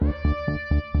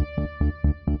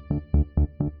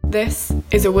This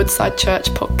is a Woodside Church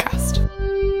podcast.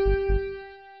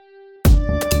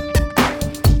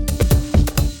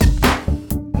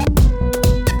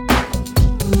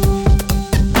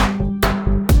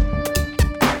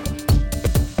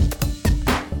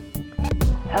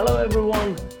 Hello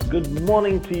everyone, good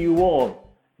morning to you all.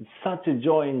 It's such a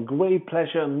joy and great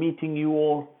pleasure meeting you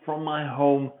all from my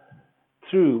home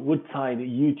through Woodside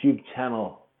YouTube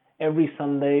channel. Every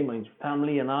Sunday, my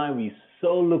family and I, we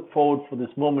so look forward for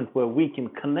this moment where we can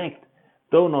connect,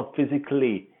 though not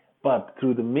physically, but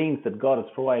through the means that God has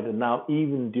provided now,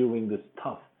 even during this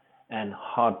tough and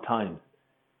hard times.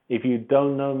 If you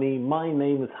don't know me, my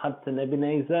name is Hudson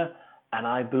Ebenezer, and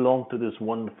I belong to this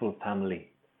wonderful family.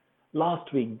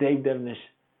 Last week, Dave Devenish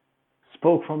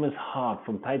spoke from his heart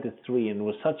from Titus 3, and it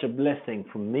was such a blessing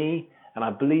for me, and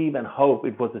I believe and hope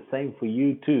it was the same for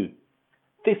you too.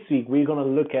 This week, we're going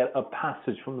to look at a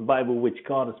passage from the Bible which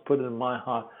God has put in my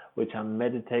heart, which I'm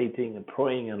meditating and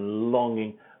praying and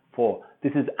longing for.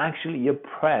 This is actually a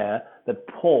prayer that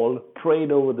Paul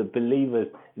prayed over the believers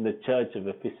in the church of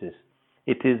Ephesus.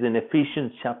 It is in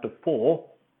Ephesians chapter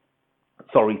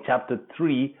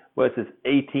 3, verses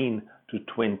 18 to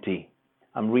 20.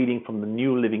 I'm reading from the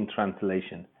New Living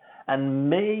Translation. And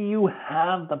may you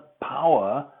have the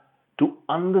power to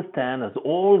understand, as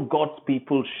all God's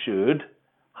people should,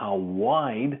 how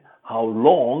wide, how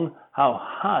long, how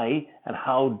high, and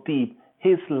how deep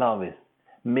His love is.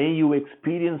 May you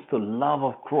experience the love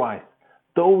of Christ,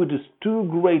 though it is too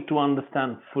great to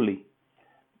understand fully.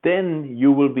 Then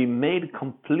you will be made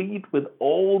complete with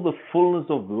all the fullness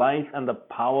of life and the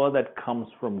power that comes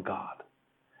from God.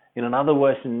 In another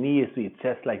version, ESV, it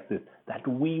says like this, that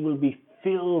we will be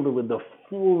filled with the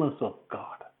fullness of God.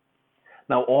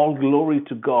 Now all glory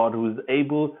to God, who is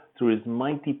able through His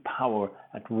mighty power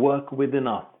at work within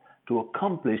us to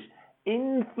accomplish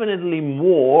infinitely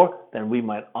more than we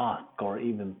might ask or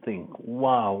even think.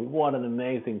 Wow, what an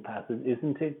amazing passage,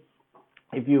 isn't it?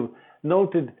 If you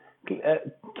noted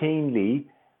keenly,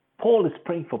 Paul is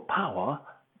praying for power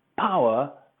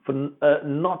for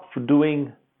not for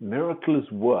doing miraculous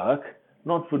work,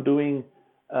 not for doing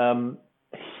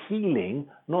healing,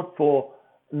 not for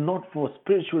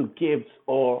spiritual gifts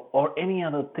or any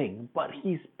other thing, but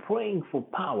he's praying for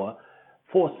power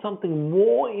for something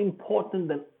more important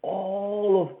than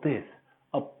all of this,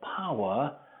 a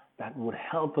power that would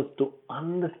help us to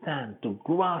understand, to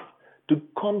grasp, to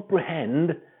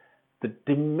comprehend the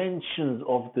dimensions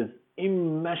of this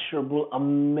immeasurable,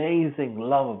 amazing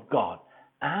love of God,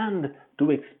 and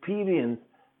to experience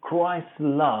Christ's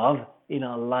love in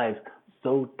our lives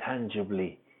so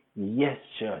tangibly. Yes,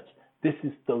 church, this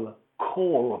is the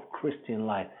core of Christian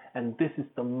life, and this is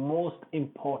the most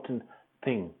important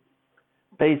thing.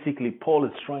 Basically, Paul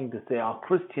is trying to say our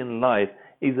Christian life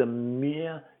is a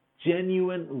mere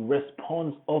genuine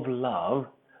response of love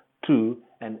to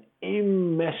an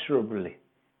immeasurably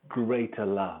greater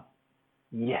love.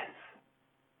 Yes,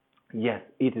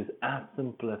 it is as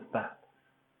simple as that.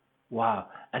 Wow.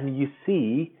 And you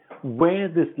see where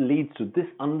this leads to, this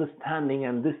understanding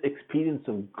and this experience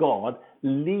of God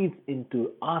leads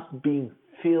into us being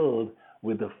filled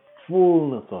with the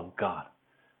fullness of God.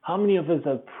 How many of us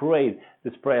have prayed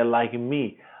this prayer like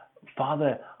me?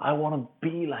 Father, I want to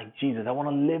be like Jesus. I want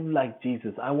to live like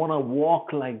Jesus. I want to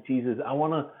walk like Jesus. I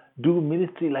want to do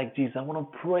ministry like Jesus. I want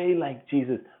to pray like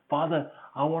Jesus. Father,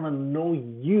 I want to know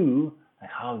you and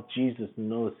how Jesus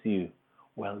knows you.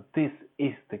 Well, this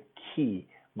is the key,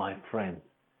 my friends.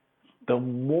 The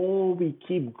more we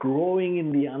keep growing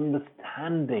in the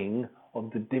understanding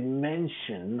of the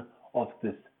dimension of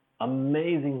this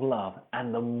amazing love,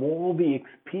 and the more we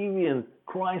experience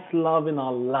Christ's love in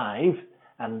our lives,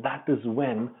 and that is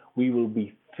when we will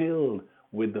be filled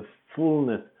with the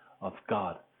fullness of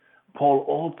God. Paul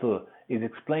also is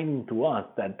explaining to us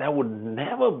that there would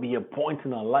never be a point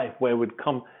in our life where we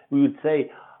would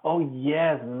say, oh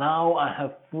yes, now I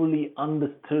have fully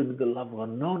understood the love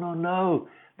of God. No.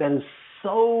 There is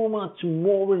so much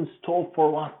more in store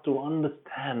for us to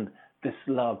understand this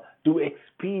love, to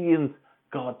experience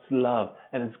God's love.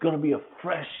 And it's going to be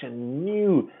fresh and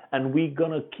new. And we're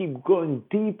going to keep going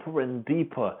deeper and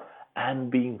deeper and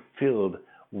being filled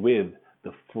with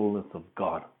the fullness of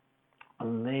God.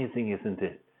 Amazing, isn't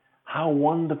it? How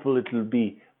wonderful it will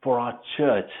be for our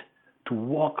church to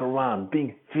walk around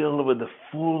being filled with the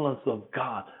fullness of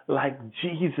God, like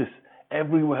Jesus,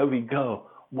 everywhere we go.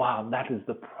 Wow, that is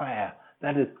the prayer.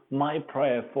 That is my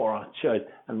prayer for our church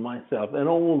and myself and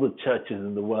all the churches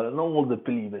in the world and all the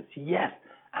believers. Yes,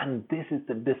 and this is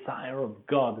the desire of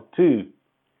God too.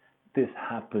 This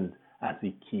happens as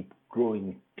we keep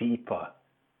growing deeper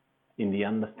in the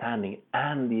understanding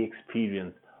and the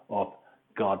experience of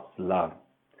God's love.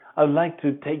 I would like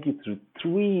to take you through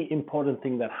three important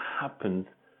things that happens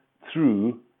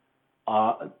through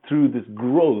this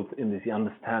growth in this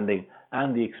understanding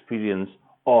and the experience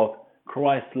of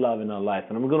Christ's love in our life.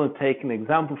 And I'm going to take an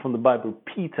example from the Bible,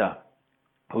 Peter,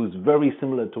 who's very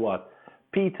similar to us.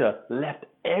 Peter left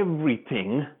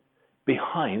everything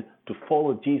behind to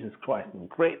follow Jesus Christ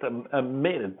and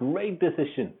made a great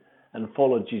decision and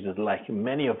followed Jesus like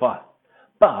many of us.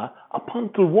 But up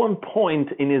until one point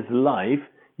in his life,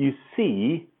 you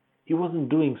see, he wasn't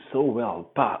doing so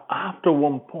well. But after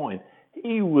one point,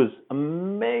 he was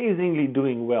amazingly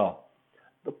doing well.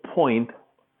 The point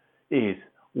is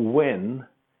when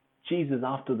Jesus,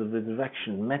 after the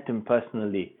resurrection, met him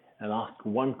personally and asked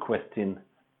one question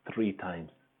 3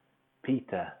 times.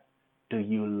 Peter, do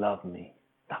you love me?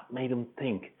 That made him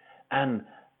think. And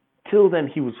till then,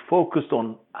 he was focused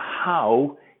on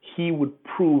how he would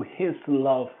prove his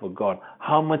love for God,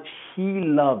 how much he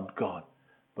loved God.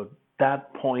 But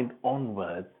that point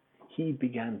onwards, he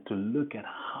began to look at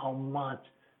how much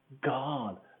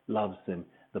God loves him.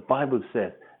 The Bible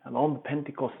says, and on the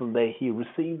Pentecostal day, he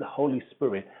received the Holy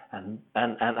Spirit. And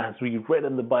as we read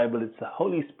in the Bible, it's the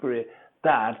Holy Spirit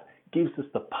that gives us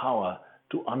the power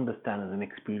to understand and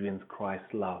experience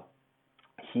Christ's love.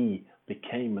 He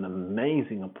became an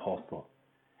amazing apostle.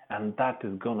 And that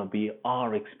is going to be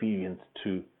our experience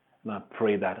too. And I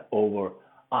pray that over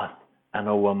us and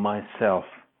over myself.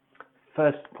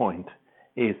 First point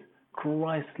is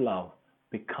Christ's love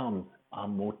becomes our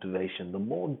motivation. The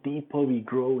more deeper we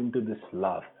grow into this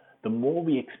love, the more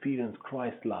we experience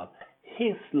Christ's love,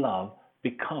 his love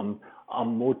becomes our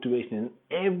motivation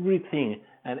in everything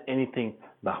and anything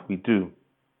that we do.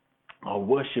 Our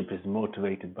worship is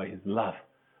motivated by his love.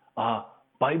 Our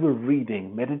Bible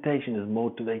reading, meditation is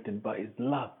motivated by his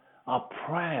love. Our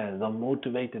prayers are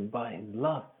motivated by his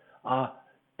love. Our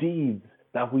deeds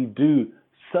that we do,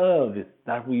 service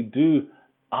that we do,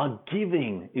 our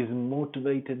giving is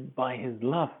motivated by his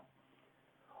love.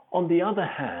 On the other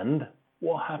hand,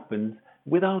 what happens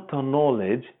without our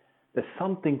knowledge, there's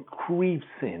something creeps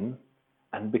in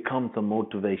and becomes a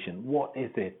motivation. What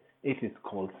is it? It is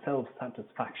called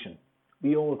self-satisfaction.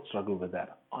 We all struggle with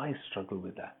that. I struggle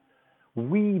with that.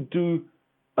 We do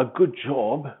a good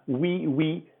job.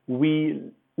 We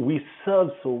serve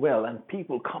so well, and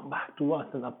people come back to us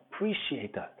and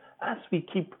appreciate us as we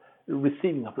keep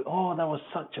receiving. Oh, that was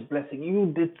such a blessing.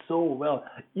 You did so well.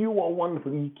 You are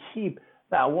wonderful. You keep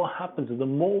that. What happens is the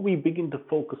more we begin to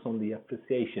focus on the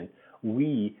appreciation,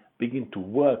 we begin to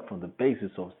work from the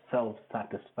basis of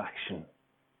self-satisfaction.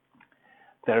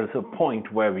 There is a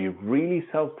point where we're really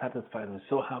self-satisfied, we're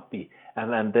so happy,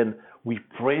 and then we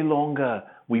pray longer,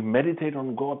 we meditate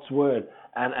on God's word,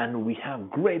 and we have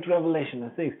great revelation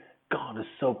and things. God is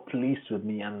so pleased with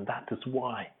me, and that is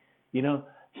why,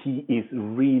 he is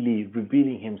really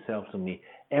revealing himself to me.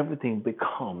 Everything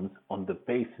becomes on the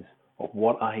basis of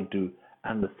what I do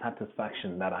and the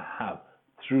satisfaction that I have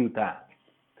through that.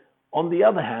 On the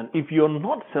other hand, if you're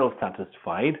not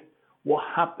self-satisfied, what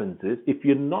happens is, if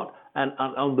you're not, and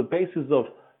on the basis of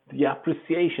the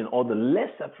appreciation or the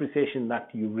less appreciation that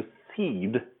you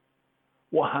received,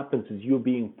 what happens is you're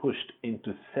being pushed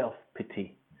into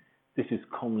self-pity. This is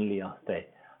commonly our day.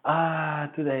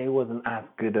 Today wasn't as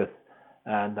good as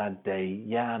that day.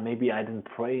 Yeah, maybe I didn't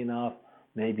pray enough.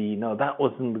 Maybe, no, that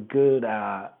wasn't good.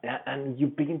 And you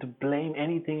begin to blame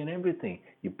anything and everything.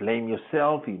 You blame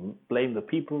yourself. You blame the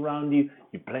people around you.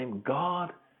 You blame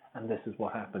God. And this is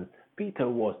what happens. Peter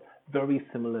was very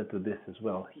similar to this as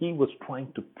well. He was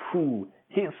trying to prove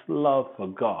his love for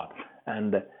God.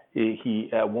 And he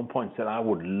at one point said, I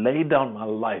would lay down my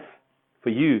life for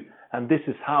you. And this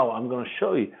is how I'm going to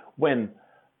show you. When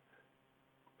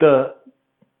the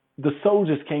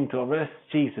soldiers came to arrest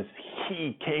Jesus,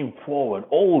 he came forward.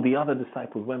 All the other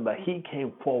disciples went back. He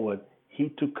came forward.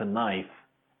 He took a knife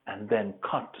and then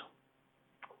cut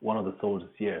one of the soldiers'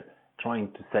 ear,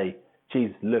 trying to say,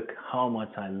 Jesus, look how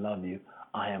much I love you.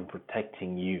 I am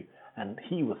protecting you. And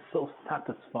he was so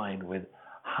satisfied with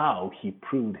how he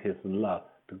proved his love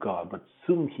to God. But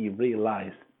soon he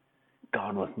realized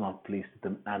God was not pleased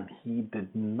with him, and he did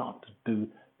not do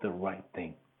the right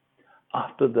thing.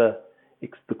 After the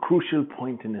crucial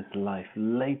point in his life,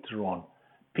 later on,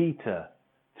 Peter,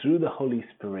 through the Holy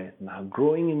Spirit, now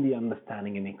growing in the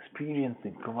understanding and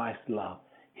experiencing Christ's love,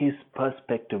 his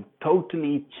perspective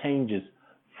totally changes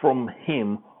from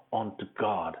him onto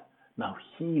God. Now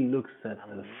he looks at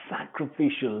the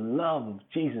sacrificial love of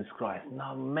Jesus Christ.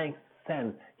 Now makes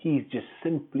sense. He's just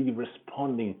simply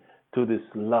responding to this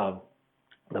love.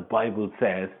 The Bible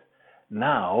says,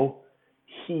 now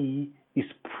he is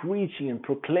preaching and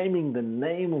proclaiming the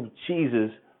name of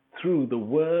Jesus through the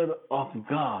word of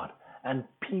God. And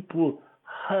people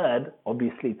heard,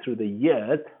 obviously, through the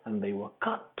ears, and they were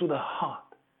cut to the heart.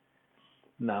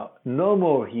 Now, no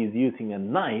more he's using a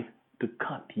knife to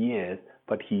cut ears,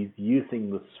 but he's using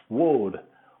the sword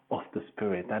of the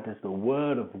Spirit, that is the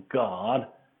word of God,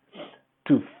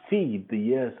 to feed the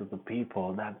ears of the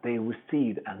people that they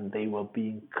received, and they were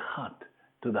being cut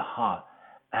to the heart.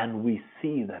 And we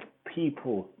see that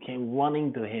people came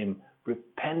running to him,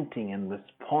 repenting and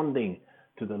responding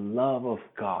to the love of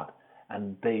God,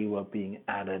 and they were being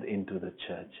added into the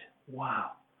church.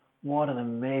 Wow, what an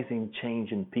amazing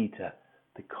change in Peter,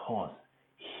 because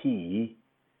he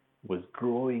was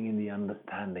growing in the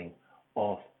understanding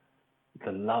of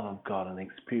the love of God and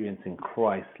experiencing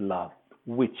Christ's love,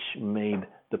 which made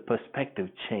the perspective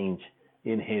change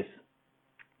in his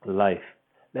life.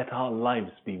 Let our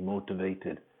lives be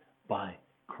motivated by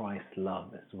Christ's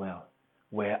love as well,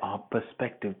 where our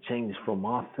perspective changes from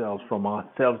ourselves, from our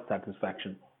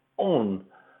self-satisfaction, on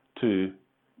to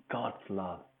God's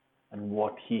love and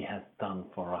what he has done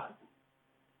for us.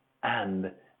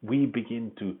 And we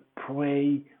begin to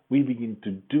pray, we begin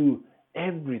to do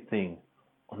everything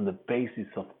on the basis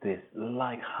of this,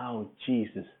 like how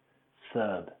Jesus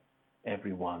served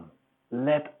everyone.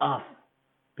 Let us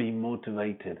be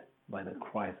motivated by the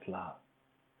Christ love,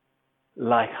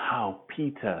 like how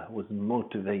Peter was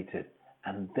motivated,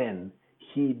 and then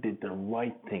he did the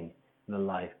right thing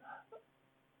in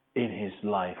his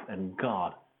life, and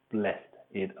God blessed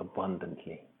it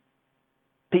abundantly.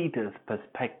 Peter's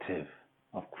perspective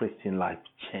of Christian life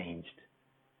changed.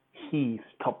 He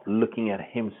stopped looking at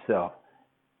himself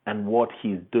and what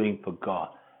he's doing for God,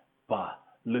 but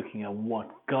looking at what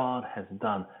God has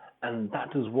done. And that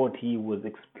is what he was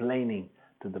explaining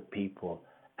to the people.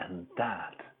 And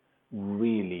that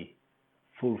really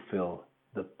fulfilled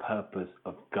the purpose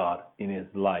of God in his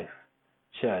life.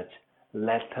 Church,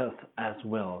 let us as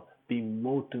well be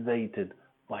motivated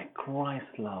by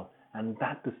Christ's love. And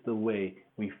that is the way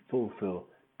we fulfill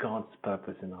God's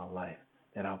purpose in our life.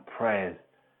 Let our prayers,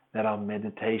 let our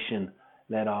meditation,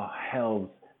 let our health,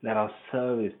 let our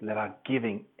service, let our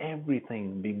giving,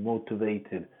 everything be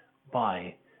motivated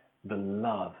by the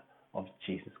love of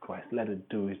Jesus Christ. Let us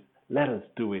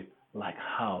do it like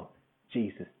how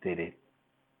Jesus did it.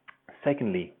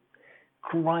 Secondly,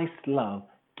 Christ's love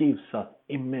gives us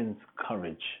immense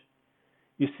courage.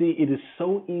 You see, it is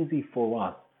so easy for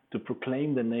us to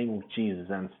proclaim the name of Jesus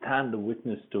and stand a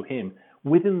witness to him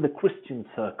within the Christian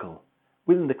circle,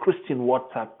 within the Christian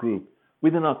WhatsApp group,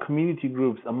 within our community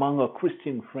groups, among our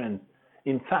Christian friends.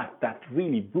 In fact, that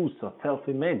really boosts our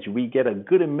self-image. We get a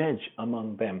good image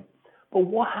among them. But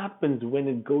what happens when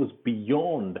it goes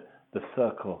beyond the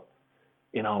circle?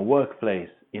 In our workplace,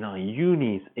 in our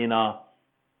unis, in our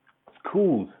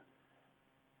schools,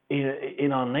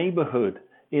 in our neighborhood,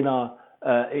 in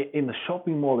the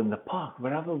shopping mall, in the park,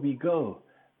 wherever we go,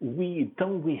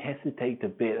 we hesitate a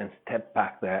bit and step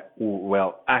back there?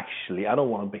 Well, actually, I don't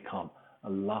want to become a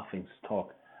laughing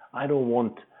stock. I don't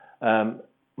want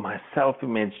my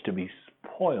self-image to be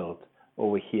spoiled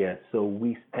over here. So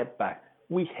we step back.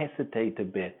 We hesitate a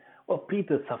bit. Well,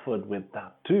 Peter suffered with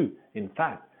that too. In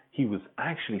fact, he was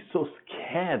actually so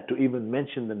scared to even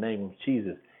mention the name of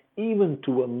Jesus, even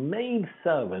to a maid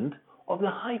servant of the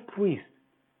high priest,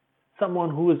 someone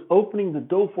who was opening the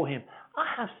door for him. I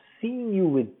have seen you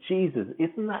with Jesus.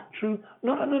 Isn't that true?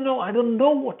 No, I don't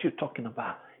know what you're talking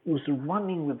about. He was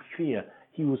running with fear.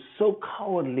 He was so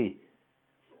cowardly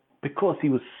because he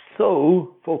was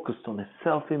so focused on his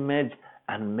self-image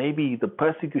and maybe the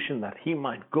persecution that he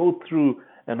might go through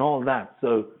and all that.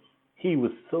 So he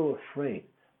was so afraid.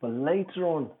 But later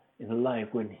on in life,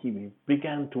 when he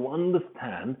began to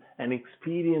understand and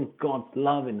experience God's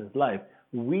love in his life,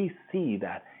 we see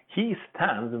that he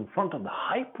stands in front of the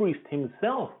high priest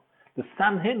himself, the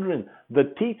Sanhedrin,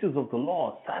 the teachers of the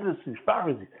law, Sadducees,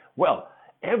 Pharisees. Well,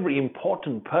 every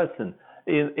important person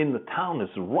in the town is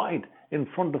right in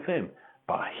front of him.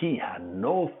 But he had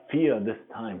no fear this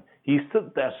time. He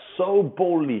stood there so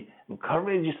boldly and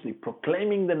courageously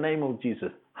proclaiming the name of Jesus.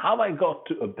 Have I got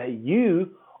to obey you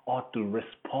or to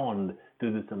respond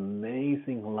to this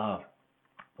amazing love?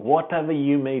 Whatever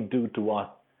you may do to us,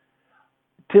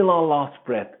 till our last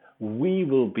breath, we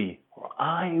will be, or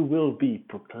I will be,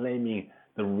 proclaiming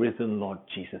the risen Lord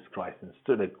Jesus Christ, and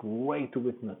stood a great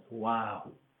witness.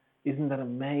 Wow. Isn't that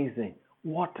amazing?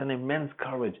 What an immense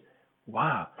courage.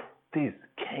 Wow. This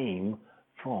came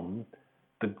from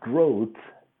the growth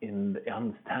in the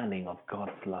understanding of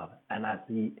God's love. And as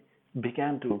he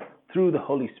began to, through the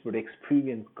Holy Spirit,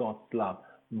 experience God's love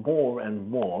more and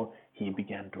more he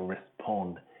began to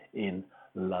respond in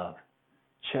love.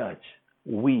 Church,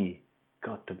 we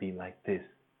got to be like this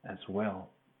as well.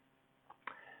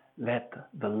 Let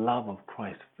the love of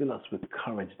Christ fill us with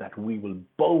courage that we will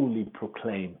boldly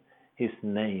proclaim his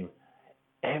name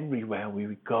everywhere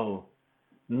we go,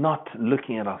 not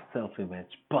looking at our self-image,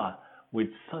 but with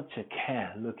such a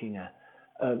care, looking at,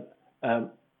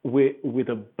 with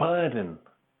a burden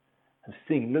of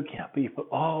seeing, looking at people,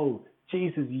 oh,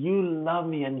 Jesus, you love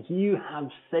me and you have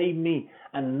saved me,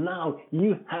 and now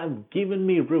you have given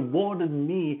me, rewarded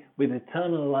me with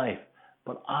eternal life.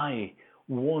 But I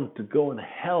want to go and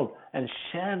help and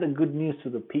share the good news to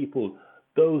the people,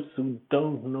 those who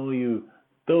don't know you,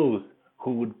 those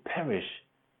who would perish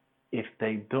if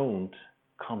they don't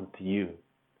come to you.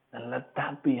 And let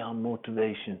that be our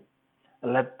motivation.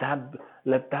 Let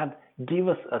that give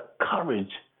us a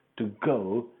courage to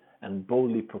go and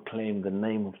boldly proclaim the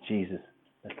name of Jesus.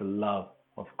 Let the love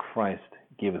of Christ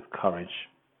give us courage.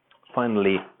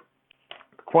 Finally,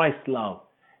 Christ's love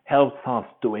helps us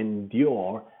to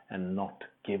endure and not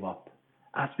give up.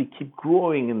 As we keep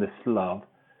growing in this love,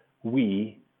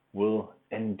 we will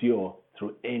endure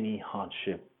through any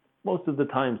hardship. Most of the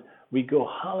times we go,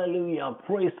 hallelujah,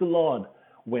 praise the Lord,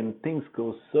 when things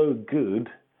go so good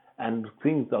and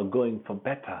things are going for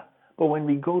better. But when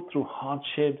we go through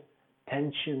hardship,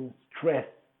 tension, stress,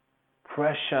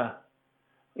 pressure,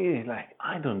 it's like,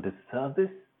 I don't deserve this.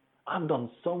 I've done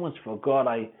so much for God.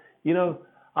 I've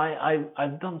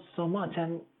done so much,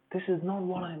 and this is not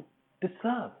what I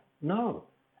deserve. No.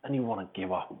 And you want to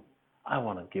give up. I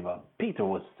want to give up. Peter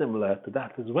was similar to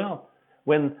that as well.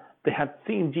 When they had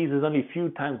seen Jesus only a few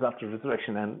times after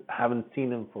resurrection and haven't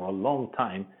seen him for a long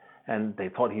time, and they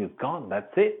thought he was gone,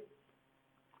 that's it.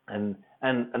 And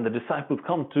the disciples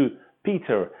come to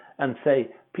Peter and say,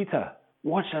 Peter,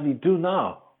 what shall we do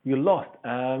now? You're lost.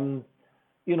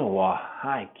 You know what?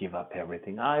 I give up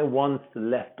everything. I once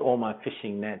left all my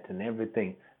fishing net and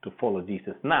everything to follow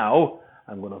Jesus. Now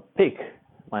I'm going to pick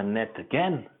my net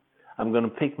again. I'm going to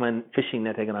pick my fishing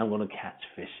net again. I'm going to catch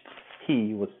fish.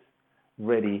 He was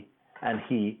ready and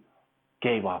he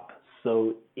gave up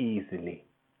so easily.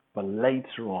 But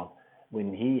later on,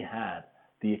 when he had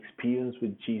the experience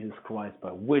with Jesus Christ,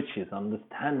 by which his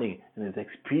understanding and his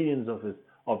experience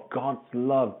of God's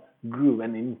love grew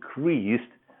and increased,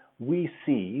 we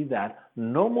see that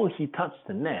no more he touched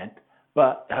the net,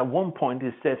 but at one point he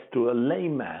says to a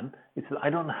layman, he says, I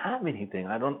don't have anything.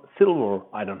 Silver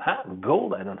I don't have,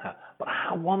 gold I don't have, but I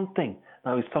have one thing.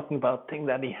 Now he's talking about a thing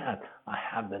that he had. I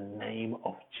have the name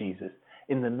of Jesus.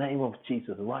 In the name of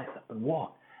Jesus, rise up and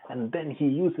walk. And then he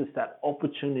uses that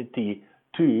opportunity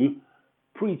to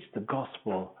preach the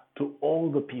gospel to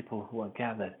all the people who are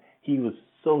gathered. He was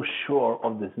so sure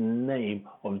of this name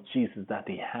of Jesus that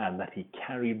he had, that he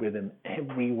carried with him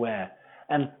everywhere.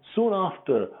 And soon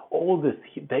after all this,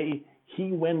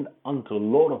 he went unto a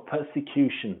lot of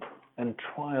persecution and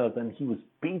trials, and he was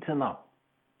beaten up.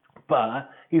 But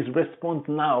his response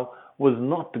now was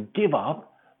not to give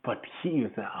up, but he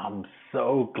said, I'm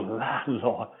so glad,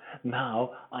 Lord.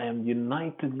 Now I am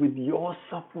united with your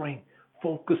suffering,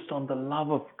 focused on the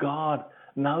love of God,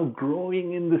 now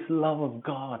growing in this love of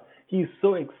God. He's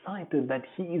so excited that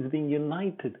he is being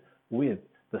united with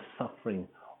the suffering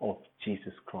of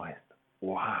Jesus Christ.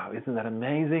 Wow, isn't that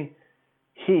amazing?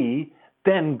 He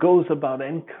then goes about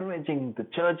encouraging the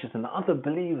churches and other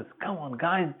believers. Come on,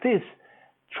 guys, this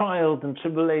trials and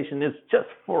tribulation is just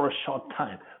for a short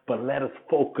time, but let us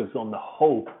focus on the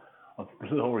hope of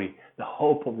glory, the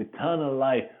hope of eternal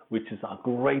life, which is our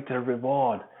greater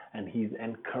reward. And he's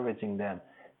encouraging them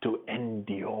to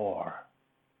endure.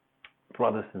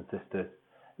 Brothers and sisters,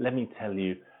 let me tell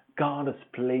you, God has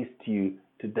placed you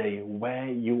today where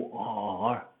you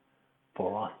are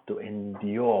for us to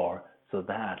endure, so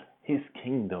that his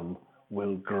kingdom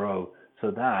will grow,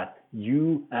 so that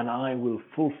you and I will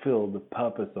fulfill the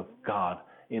purpose of God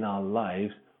in our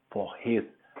lives for his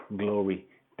glory.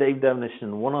 Dave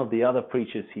Devniston, one of the other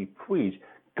preachers, he preached,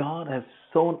 God has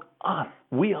sown us.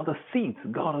 We are the seeds.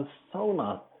 God has sown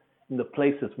us in the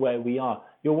places where we are.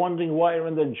 You're wondering why you're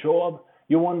in the job.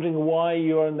 You're wondering why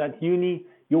you're in that uni.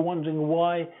 You're wondering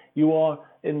why you are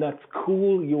in that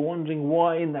school. You're wondering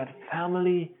why in that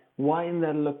family, why in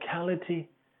that locality.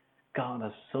 God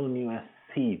has sown you as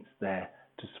seeds there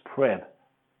to spread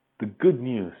the good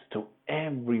news to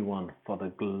everyone for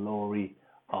the glory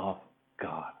of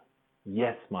God.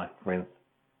 Yes, my friends.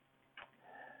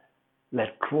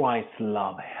 Let Christ's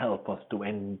love help us to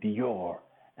endure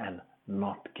and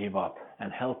not give up,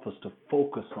 and help us to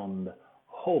focus on the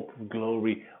hope of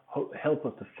glory, help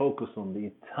us to focus on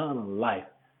the eternal life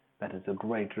that is a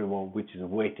great reward which is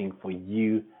waiting for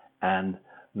you and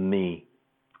me.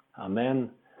 Amen.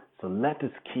 So let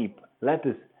us keep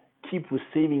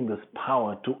receiving this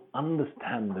power to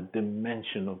understand the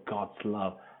dimension of God's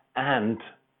love and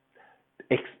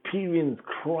experience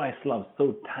Christ's love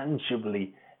so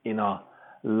tangibly in our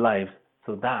lives,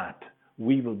 so that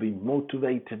we will be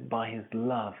motivated by his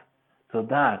love, so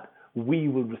that we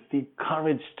will receive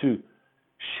courage to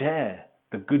share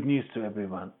the good news to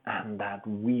everyone, and that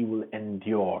we will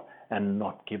endure and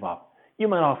not give up. You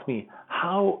might ask me,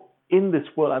 how in this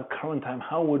world at current time,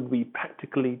 how would we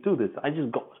practically do this? I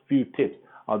just got a few tips.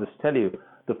 I'll just tell you.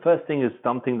 The first thing is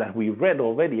something that we read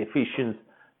already. Ephesians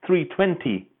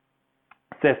 3:20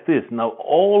 says this: now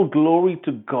all glory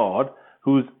to God,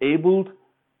 who is able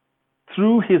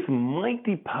through his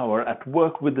mighty power at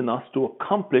work within us to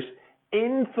accomplish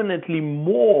infinitely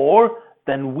more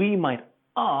than we might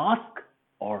ask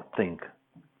or think.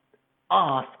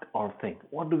 Ask or think.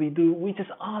 What do? We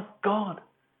just ask God.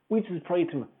 We just pray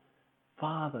to him,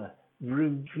 Father,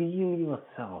 reveal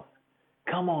yourself.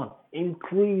 Come on,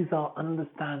 increase our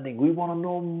understanding. We want to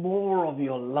know more of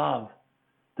your love,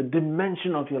 the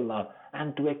dimension of your love,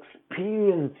 and to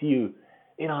experience you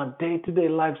in our day-to-day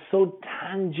life, so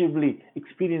tangibly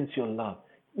experience your love.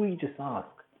 We just ask.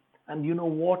 And you know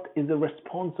what is the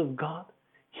response of God?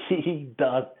 He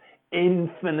does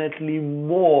infinitely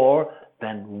more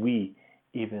than we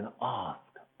even ask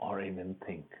or even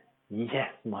think.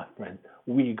 Yes, my friends,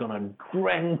 we're going to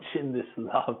drench in this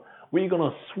love. We're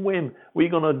going to swim. We're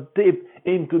going to dip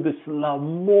into this love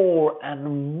more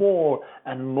and more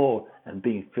and more, and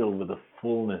being filled with the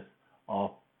fullness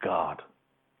of God.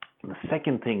 And the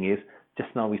second thing is,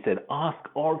 just now we said, ask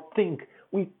or think.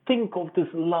 We think of this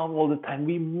love all the time.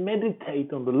 We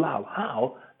meditate on the love.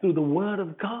 How? Through the Word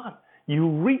of God. You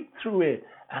read through it,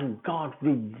 and God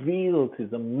reveals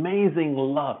his amazing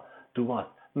love to us.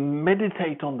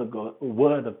 Meditate on the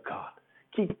Word of God.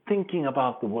 Keep thinking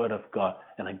about the Word of God.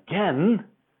 And again,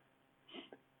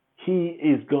 he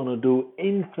is going to do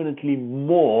infinitely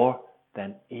more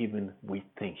than even we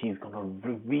think. He's going to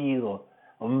reveal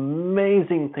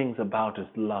amazing things about his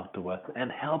love to us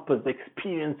and help us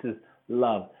experience his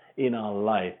love in our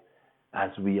life as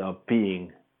we are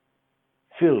being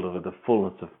filled with the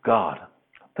fullness of God.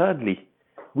 Thirdly,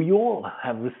 we all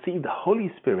have received the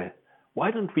Holy Spirit.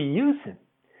 Why don't we use him?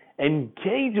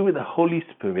 Engage with the Holy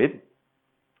Spirit,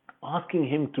 asking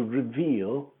him to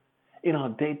reveal in our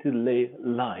day-to-day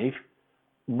life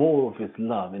more of his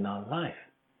love in our life.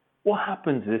 What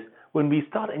happens is, when we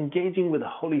start engaging with the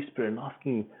Holy Spirit and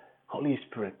asking, Holy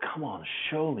Spirit, come on,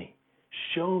 show me.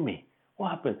 What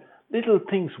happens? Little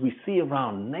things we see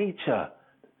around nature,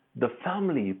 the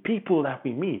family, people that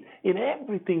we meet, in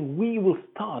everything we will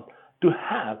start to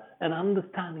have an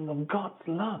understanding of God's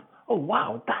love. Oh,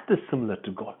 wow, that is similar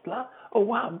to God's love. Oh,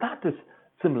 wow, that is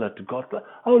similar to God's love.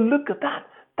 Oh, look at that.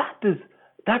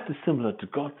 That is similar to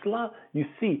God's love. You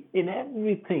see, in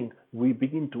everything we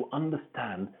begin to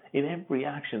understand, in every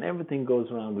action, everything goes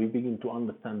around, we begin to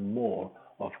understand more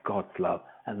of God's love.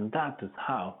 And that is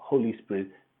how Holy Spirit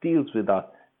deals with us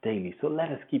daily. So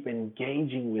let us keep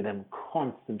engaging with him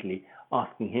constantly,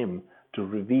 asking him to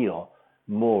reveal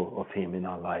more of him in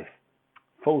our life.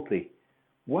 Fourthly,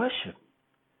 worship.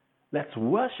 Let's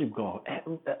worship God.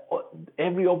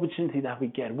 Every opportunity that we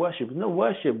get, worship. No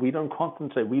worship, we don't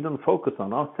concentrate. We don't focus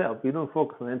on ourselves. We don't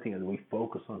focus on anything else. We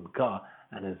focus on God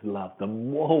and his love. The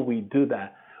more we do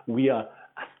that, we are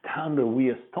astounded.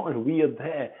 We are astonished. We are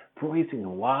there praising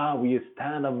him. Wow, we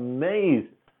stand amazed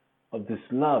of this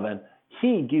love. And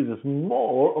he gives us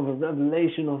more of a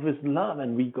revelation of his love,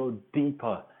 and we go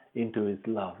deeper into his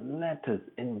love. Let us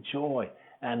enjoy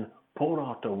and pour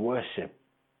out our worship,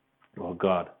 oh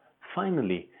God.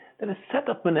 Finally, let us set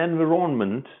up an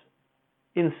environment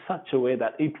in such a way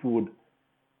that it would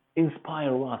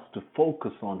inspire us to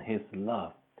focus on his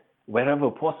love. Wherever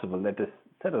possible, let us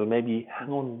set up, maybe hang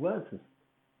on verses,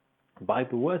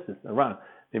 Bible verses around,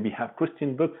 maybe have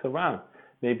Christian books around,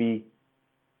 maybe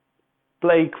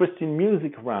play Christian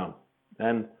music around.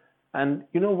 And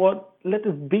you know what? Let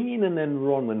us be in an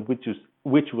environment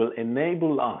which will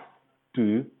enable us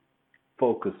to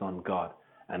focus on God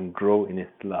and grow in his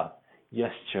love.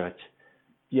 Yes, church.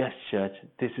 Yes, church.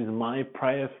 This is my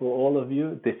prayer for all of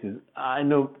you. I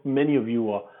know many of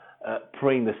you are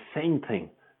praying the same thing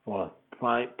for us.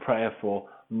 Prayer for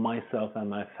myself and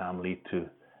my family too.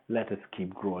 Let us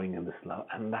keep growing in this love.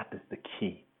 And that is the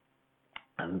key.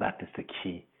 And that is the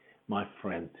key. My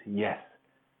friends, yes,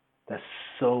 there's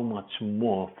so much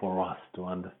more for us to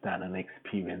understand and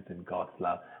experience in God's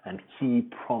love. And he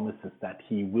promises that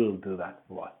he will do that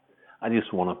for us. I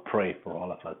just want to pray for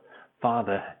all of us.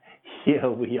 Father, here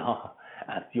we are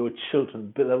as your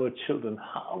children, beloved children.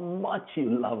 How much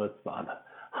you love us, Father.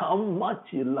 How much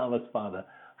you love us, Father.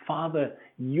 Father,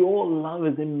 your love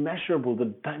is immeasurable.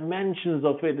 The dimensions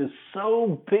of it is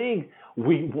so big.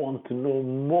 We want to know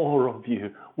more of you.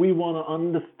 We want to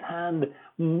understand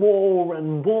more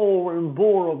and more and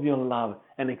more of your love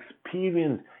and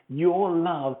experience your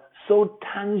love so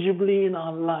tangibly in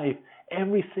our life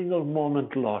every single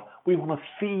moment, Lord. We want to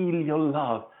feel your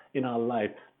love in our life,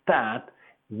 that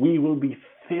we will be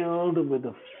filled with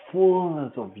the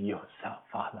fullness of yourself,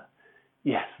 Father.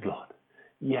 Yes, Lord.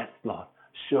 Yes, Lord.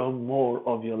 Show more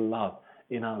of your love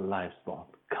in our lives, Lord.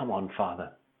 Come on,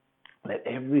 Father. Let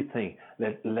everything,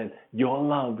 let your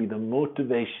love be the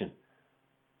motivation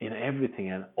in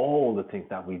everything and all the things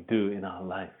that we do in our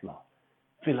life, Lord.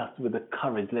 Fill us with the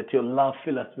courage. Let your love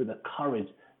fill us with the courage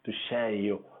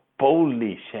to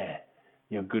boldly share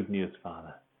your good news,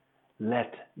 Father.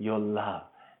 Let your love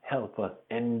help us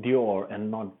endure and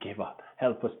not give up.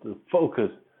 Help us to focus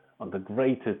on the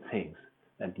greater things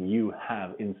that you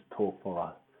have in store for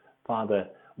us. Father,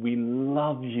 we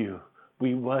love you.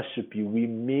 We worship you. We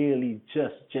merely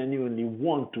just genuinely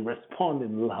want to respond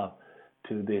in love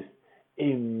to this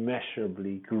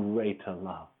immeasurably greater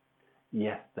love.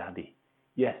 Yes, Daddy.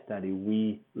 Yes, Daddy,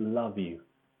 we love you.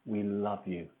 We love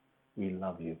you. We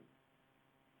love you.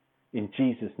 In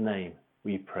Jesus' name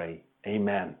we pray.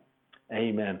 Amen.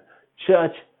 Amen.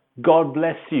 Church, God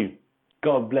bless you.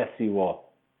 God bless you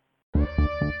all.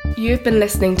 You've been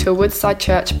listening to a Woodside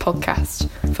Church podcast.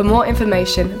 For more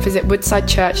information, visit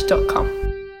woodsidechurch.com.